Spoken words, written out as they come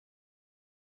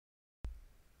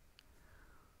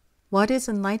What is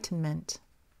enlightenment,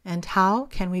 and how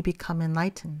can we become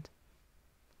enlightened?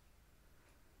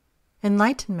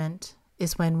 Enlightenment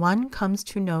is when one comes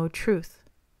to know truth.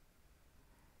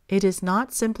 It is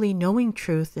not simply knowing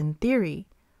truth in theory,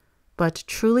 but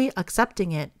truly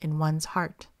accepting it in one's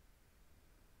heart.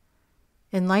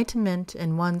 Enlightenment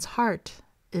in one's heart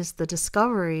is the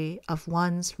discovery of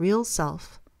one's real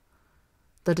self,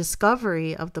 the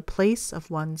discovery of the place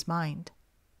of one's mind.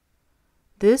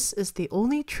 This is the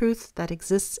only truth that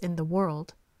exists in the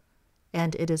world,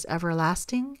 and it is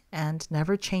everlasting and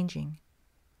never changing.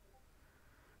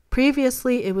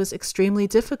 Previously, it was extremely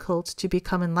difficult to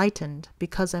become enlightened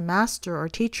because a master or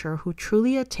teacher who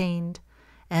truly attained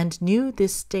and knew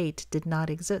this state did not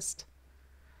exist.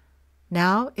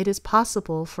 Now it is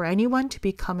possible for anyone to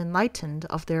become enlightened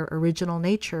of their original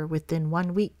nature within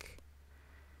 1 week.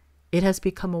 It has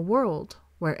become a world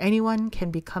where anyone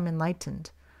can become enlightened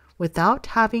without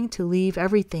having to leave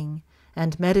everything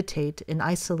and meditate in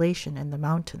isolation in the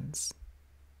mountains.